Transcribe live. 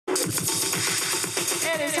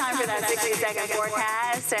it is time for that 60-second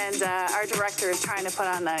forecast, and our director is trying to put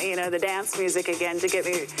on the, the dance music again to get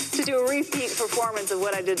me to do a repeat performance of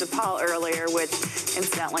what I did to Paul earlier, which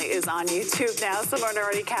incidentally is on YouTube now. Someone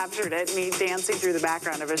already captured it, me dancing through the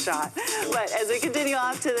background of a shot. But as we continue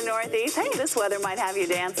off to the northeast, hey, this weather might have you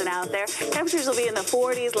dancing out there. Temperatures will be in the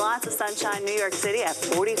 40s, lots of sunshine. New York City at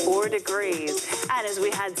 44 degrees. And as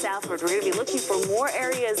we head southward, we're going to be looking for more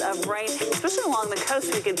areas of rain, especially along the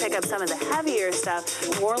coast. We can pick up some of the heavier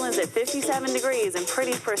stuff. New Orleans at 57 degrees and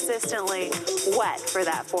pretty persistently wet for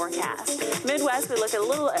that forecast. Midwest, we look at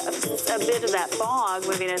a bit of that fog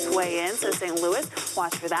moving its way in. So St. Louis,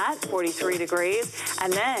 watch for that, 43 degrees.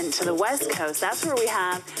 And then to the west coast, that's where we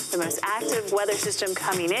have the most active weather system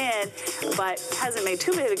coming in, but hasn't made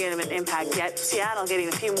too big of an impact yet. Seattle getting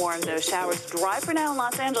a few more of those showers. Dry for now in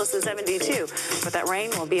Los Angeles at 72, but that rain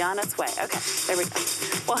will be on its way. Okay, there we go.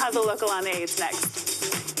 We'll have the local on the 8s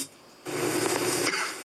next.